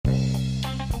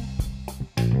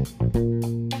Hi,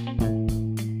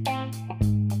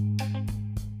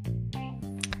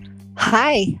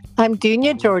 I'm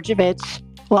Dunya Georgievich.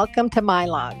 Welcome to My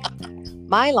Log.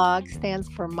 My Log stands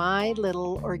for My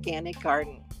Little Organic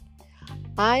Garden.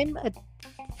 I'm a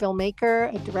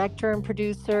filmmaker, a director and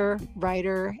producer,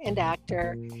 writer, and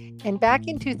actor. And back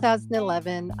in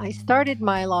 2011, I started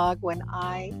My Log when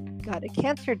I got a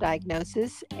cancer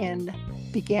diagnosis and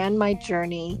began my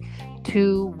journey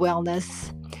to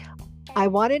wellness. I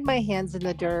wanted my hands in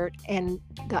the dirt, and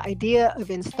the idea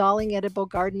of installing edible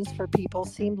gardens for people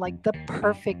seemed like the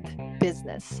perfect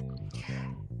business.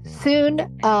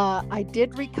 Soon, I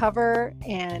did recover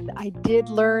and I did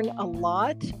learn a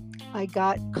lot. I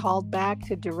got called back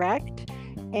to direct,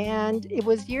 and it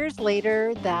was years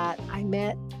later that I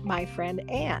met my friend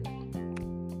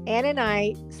Anne. Anne and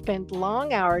I spent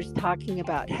long hours talking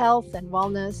about health and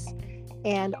wellness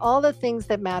and all the things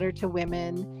that matter to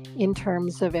women in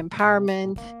terms of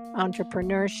empowerment,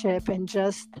 entrepreneurship, and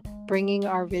just bringing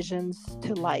our visions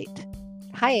to light.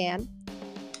 Hi, Anne.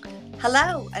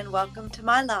 Hello and welcome to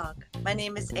My Log. My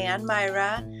name is Anne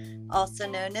Myra, also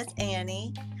known as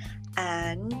Annie,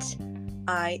 and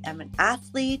I am an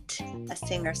athlete, a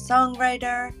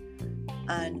singer-songwriter,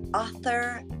 an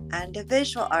author, and a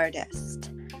visual artist.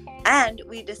 And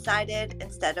we decided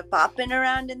instead of bopping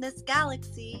around in this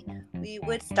galaxy, we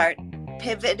would start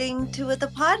pivoting to the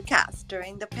podcast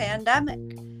during the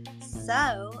pandemic.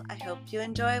 So I hope you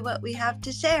enjoy what we have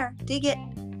to share. Dig it.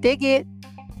 Dig it.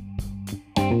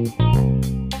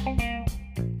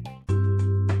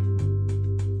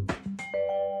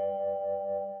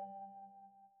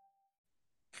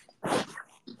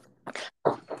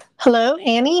 Hello,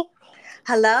 Annie.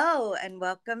 Hello and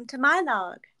welcome to My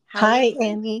Log. Hi,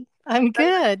 Annie. I'm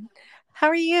good. How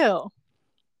are you?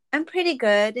 I'm pretty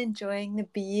good, enjoying the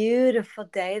beautiful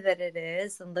day that it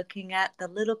is and looking at the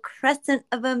little crescent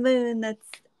of a moon that's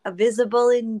visible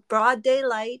in broad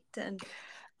daylight. And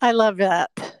I love that.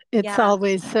 It's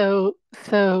always so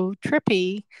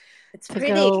trippy. It's to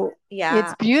pretty. Go.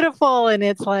 It's beautiful, and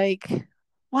it's like,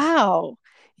 wow,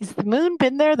 is the moon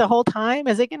been there the whole time?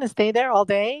 Is it going to stay there all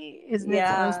day? Isn't it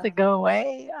supposed to go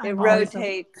away? It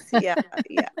rotates. Yeah.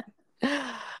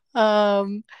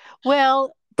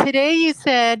 Well, today you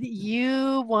said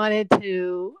you wanted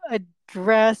to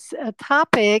address a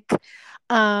topic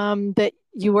that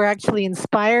you were actually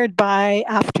inspired by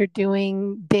after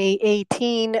doing day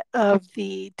 18 of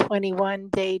the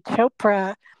 21-day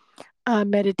Chopra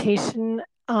meditation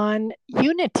on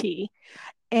unity.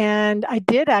 And I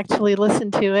did actually listen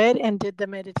to it and did the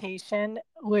meditation,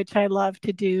 which I love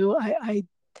to do. A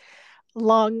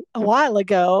while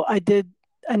ago, I did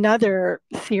another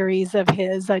series of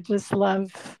his. I just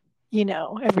love,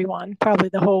 everyone, probably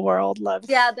the whole world loves.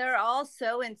 Yeah, they're all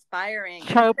so inspiring.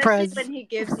 Chopra's especially when he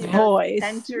gives you voice. those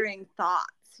centering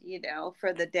thoughts,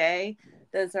 for the day.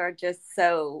 Those are just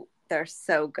they're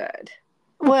so good.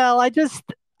 Well, I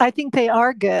think they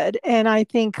are good. And I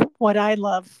think what I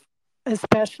love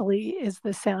especially is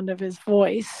the sound of his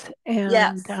voice. And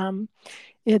Yes.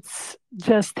 It's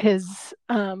just his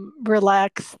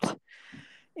relaxed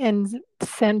and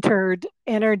centered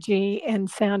energy and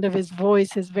sound of his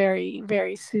voice is very,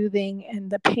 very soothing. And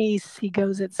the pace he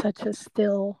goes at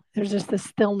there's just a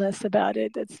stillness about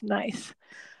it that's nice.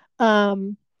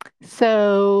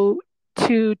 So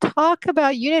to talk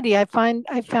about unity, I found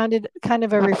it kind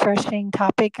of a refreshing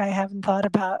topic. I haven't thought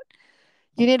about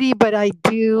unity, but I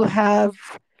do have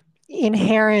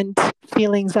inherent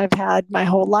feelings I've had my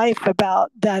whole life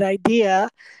about that idea.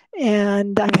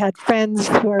 And I've had friends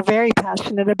who are very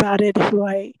passionate about it, who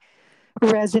I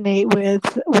resonate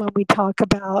with when we talk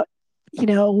about,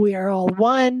 we are all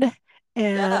one.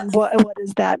 And what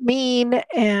does that mean?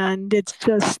 And it's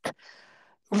just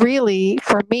really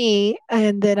for me,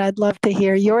 and then I'd love to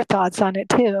hear your thoughts on it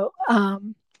too.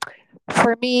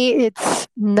 For me, it's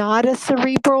not a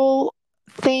cerebral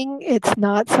thing. It's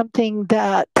not something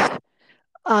that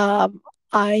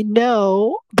I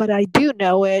know, but I do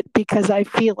know it because I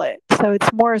feel it. So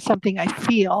it's more something I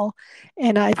feel.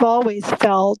 And I've always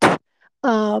felt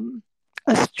a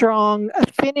strong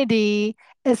affinity,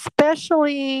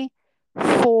 especially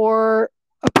for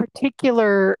a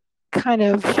particular kind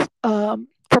of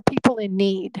for people in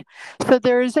need. So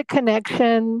there is a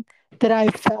connection that I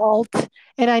felt,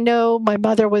 and I know my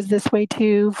mother was this way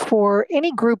too, for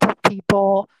any group of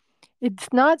people. It's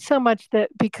not so much that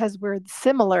because we're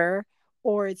similar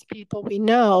or it's people we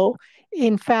know.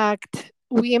 In fact,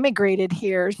 we immigrated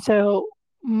here. So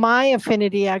my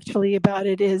affinity actually about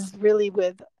it is really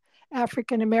with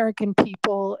African American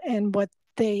people and what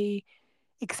they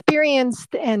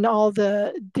experienced and all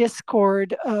the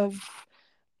discord of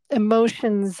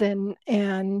emotions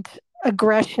and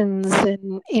aggressions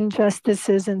and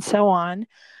injustices and so on.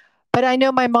 But I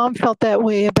know my mom felt that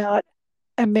way about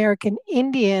American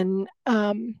Indian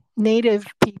Native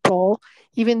people,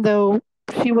 even though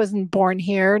she wasn't born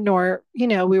here, nor,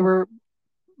 we were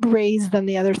raised on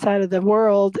the other side of the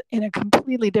world in a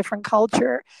completely different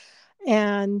culture.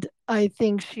 And I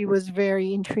think she was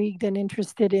very intrigued and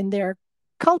interested in their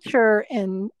culture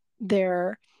and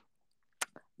their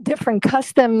different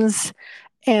customs,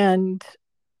 and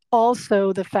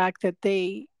also the fact that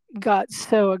they got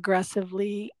so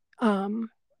aggressively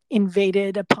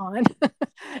invaded upon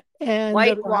and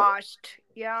Whitewashed.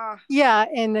 Yeah. yeah,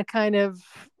 and the kind of,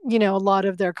 a lot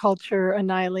of their culture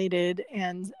annihilated.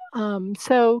 And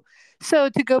so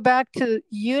to go back to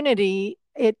unity,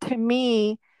 it to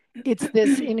me, it's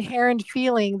this inherent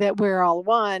feeling that we're all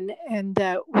one and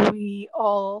that we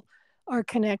all are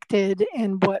connected,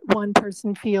 and what one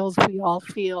person feels we all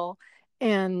feel,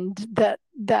 and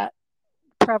that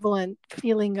prevalent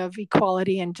feeling of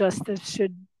equality and justice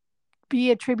should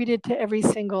be attributed to every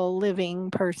single living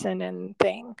person and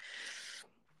thing.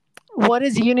 What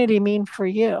does unity mean for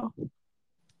you?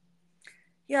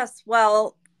 Yes,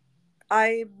 well,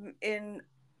 I'm in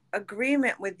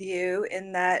agreement with you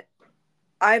in that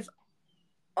I've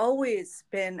always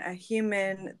been a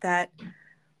human that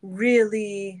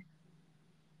really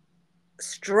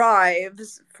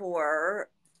strives for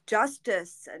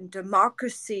justice and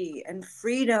democracy and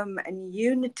freedom and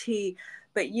unity.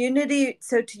 But unity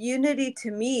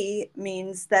to me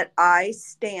means that I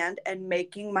stand and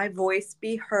making my voice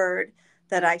be heard,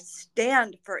 that I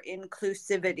stand for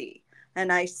inclusivity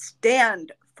and I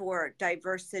stand for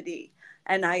diversity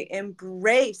and I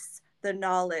embrace the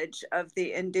knowledge of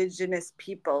the indigenous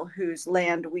people whose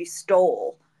land we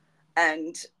stole.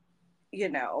 And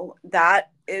that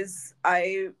is,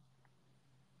 I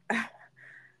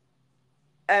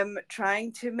am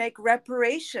trying to make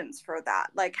reparations for that.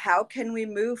 Like, how can we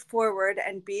move forward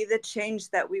and be the change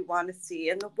that we want to see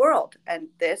in the world? And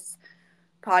this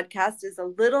podcast is a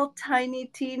little tiny,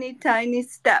 teeny, tiny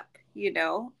step,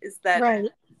 is that Right.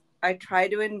 I try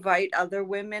to invite other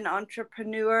women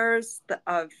entrepreneurs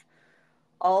of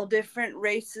all different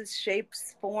races,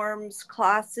 shapes, forms,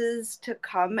 classes to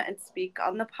come and speak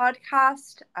on the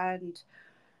podcast and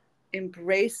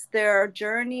embrace their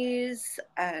journeys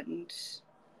and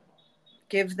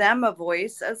give them a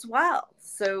voice as well.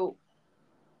 So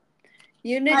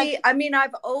unity, I mean,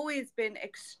 I've always been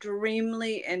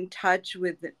extremely in touch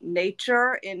with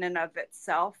nature in and of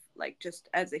itself, like just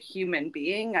as a human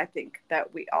being. I think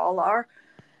that we all are.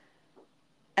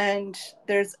 And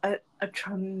there's a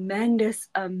tremendous,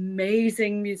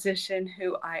 amazing musician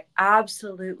who I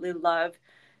absolutely love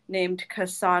named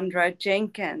Cassandra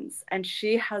Jenkins. And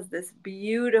she has this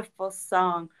beautiful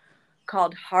song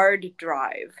called Hard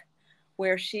Drive,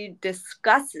 where she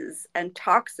discusses and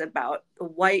talks about the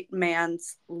white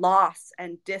man's loss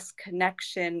and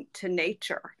disconnection to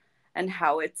nature and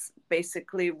how it's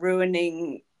basically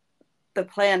ruining the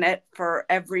planet for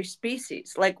every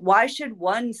species. Like, why should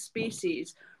one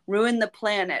species ruin the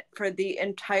planet for the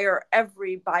entire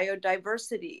every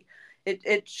biodiversity?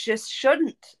 It just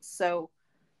shouldn't. So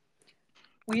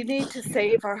we need to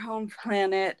save our home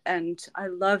planet, and I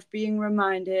love being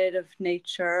reminded of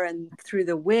nature and through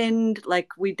the wind, like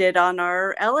we did on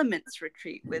our elements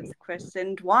retreat with Chris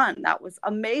and Dwan. That was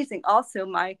amazing. Also,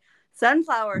 my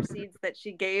sunflower seeds that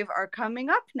she gave are coming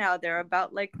up now. They're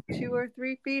about like 2 or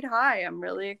 3 feet high. I'm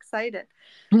really excited.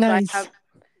 Nice. So I have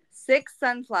 6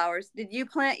 sunflowers. Did you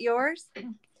plant yours?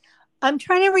 I'm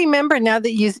trying to remember now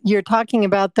that you're talking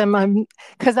about them.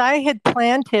 Because I had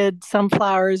planted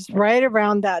sunflowers right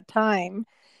around that time,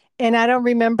 and I don't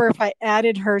remember if I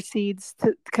added her seeds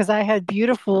to, because I had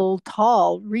beautiful,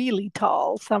 tall, really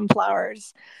tall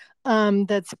sunflowers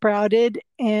that sprouted,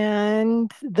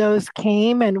 and those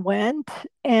came and went.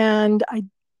 And I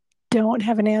don't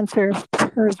have an answer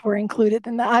if hers were included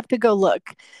in that. I have to go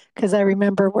look because I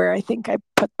remember where I think I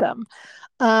put them.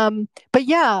 But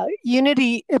yeah,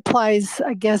 unity applies,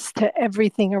 I guess, to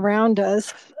everything around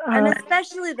us. And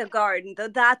especially the garden, though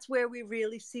that's where we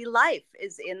really see life,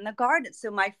 is in the garden. So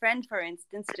my friend, for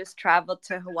instance, just traveled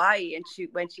to Hawaii, and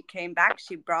when she came back,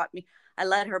 she brought me, I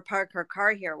let her park her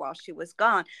car here while she was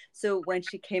gone. So when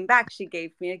she came back, she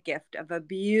gave me a gift of a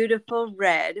beautiful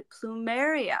red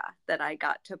plumeria that I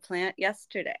got to plant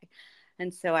yesterday.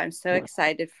 And so I'm so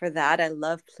excited for that. I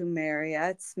love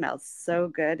plumeria. It smells so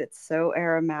good. It's so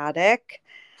aromatic.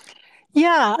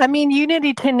 Yeah, I mean,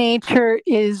 unity to nature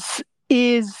is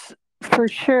for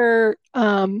sure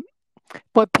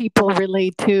what people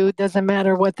relate to. Doesn't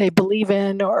matter what they believe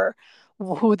in or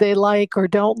who they like or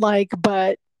don't like,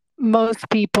 but most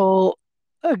people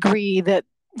agree that,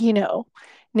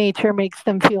 nature makes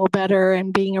them feel better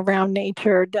and being around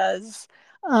nature does.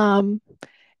 Um,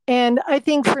 and I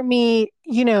think for me,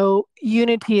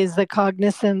 unity is the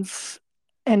cognizance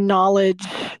and knowledge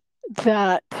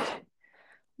that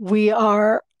we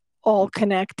are all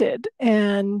connected.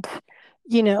 And,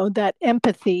 that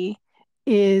empathy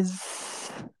is,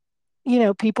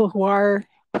 people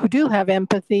who do have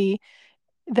empathy,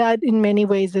 that in many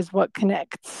ways is what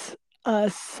connects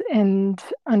us, and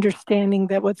understanding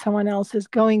that what someone else is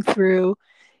going through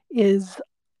is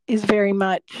very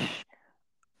much,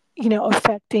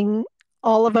 affecting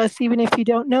all of us, even if you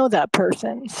don't know that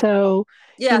person. So,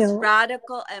 yes,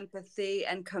 radical empathy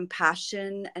and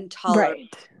compassion and tolerance.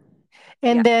 Right.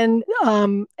 And then,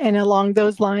 and along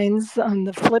those lines, on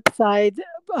the flip side,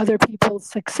 other people's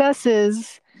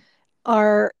successes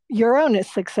are your own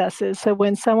successes. So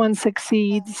when someone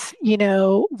succeeds,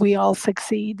 we all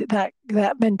succeed. That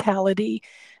mentality,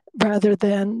 rather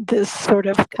than this sort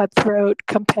of cutthroat,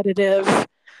 competitive,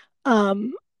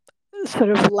 um, sort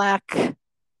of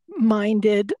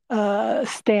lack-minded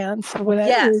stance.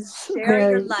 Yes,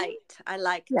 share your light. I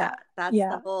like that. That's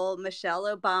Yeah. the whole Michelle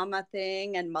Obama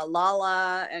thing, and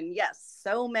Malala, and yes,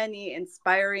 so many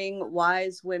inspiring,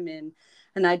 wise women.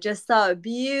 And I just saw a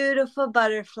beautiful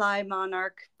butterfly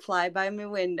monarch fly by my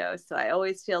window. So I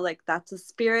always feel like that's a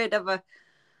spirit of a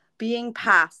being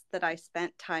past that I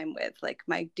spent time with, like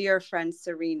my dear friend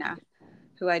Serena,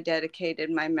 who I dedicated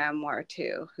my memoir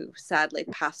to, who sadly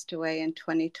passed away in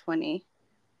 2020.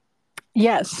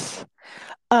 Yes.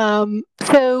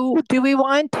 So do we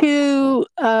want to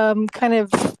kind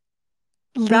of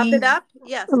wrap it up?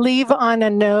 Yes. Leave on a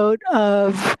note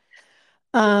of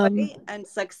joy and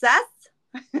success?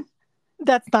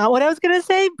 That's not what I was going to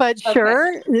say, but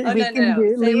sure, we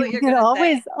can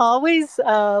always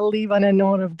leave on a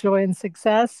note of joy and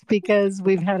success, because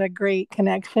we've had a great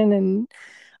connection and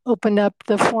opened up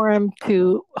the forum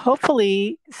to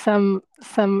hopefully some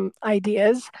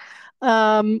ideas.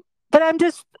 But I'm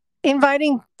just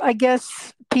inviting, I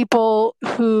guess, people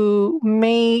who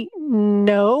may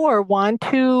know or want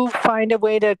to find a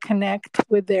way to connect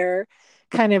with their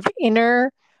kind of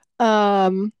inner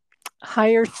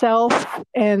higher self,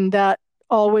 and that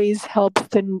always helps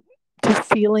to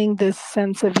feeling this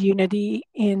sense of unity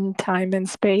in time and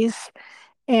space.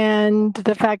 And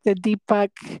the fact that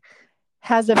Deepak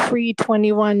has a free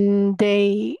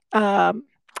 21-day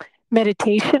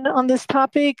meditation on this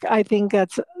topic, I think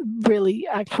that's really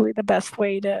actually the best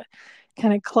way to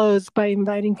kind of close, by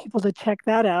inviting people to check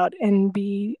that out and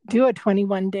do a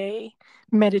 21-day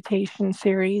meditation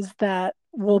series that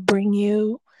will bring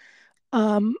you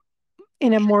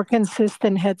in a more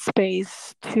consistent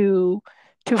headspace to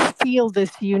feel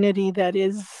this unity that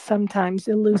is sometimes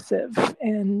elusive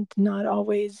and not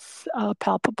always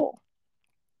palpable.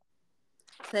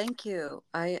 Thank you.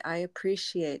 I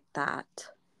appreciate that.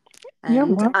 You're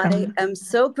welcome. I am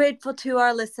so grateful to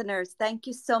our listeners. Thank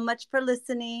you so much for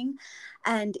listening.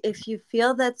 And if you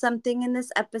feel that something in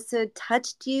this episode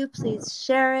touched you, please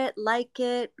share it, like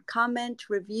it, comment,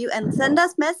 review, and send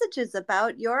us messages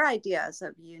about your ideas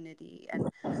of unity and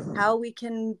how we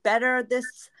can better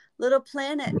this little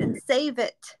planet and save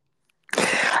it.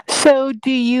 So,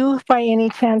 do you by any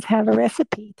chance have a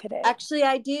recipe today? Actually,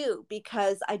 I do,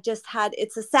 because I just had,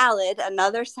 it's a salad,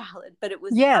 another salad, but it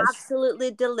was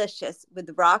absolutely delicious with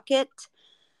rocket,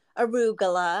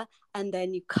 arugula, and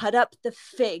then you cut up the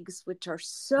figs, which are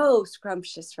so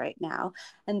scrumptious right now.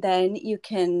 And then you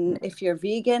can, if you're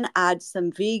vegan, add some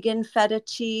vegan feta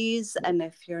cheese. And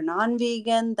if you're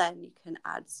non-vegan, then you can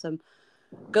add some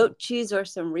goat cheese or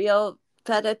some real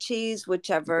feta cheese,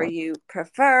 whichever you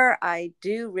prefer. I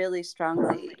do really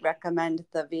strongly recommend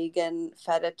the vegan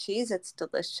feta cheese. It's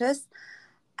delicious.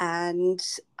 And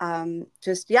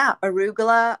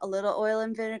arugula, a little oil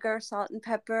and vinegar, salt and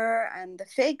pepper, and the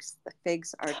figs. The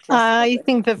figs are just I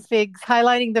think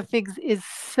highlighting the figs is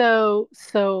so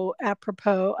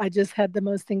apropos. I just had the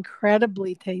most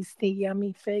incredibly tasty,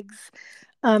 yummy figs.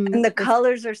 And the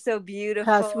colors are so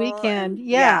beautiful. Past weekend.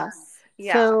 Yes.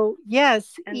 So,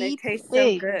 yes. And they taste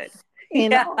so good.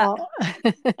 And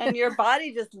your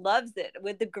body just loves it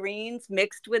with the greens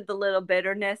mixed with the little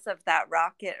bitterness of that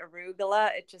rocket arugula.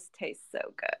 It just tastes so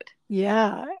good.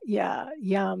 Yeah.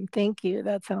 Yum. Thank you.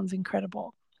 That sounds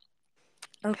incredible.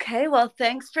 Okay. Well,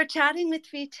 thanks for chatting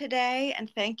with me today. And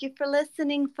thank you for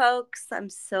listening, folks.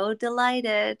 I'm so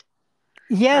delighted.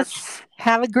 Yes.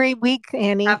 Have a great week,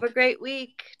 Annie. Have a great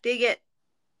week. Dig it.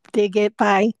 Dig it.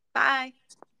 Bye. Bye.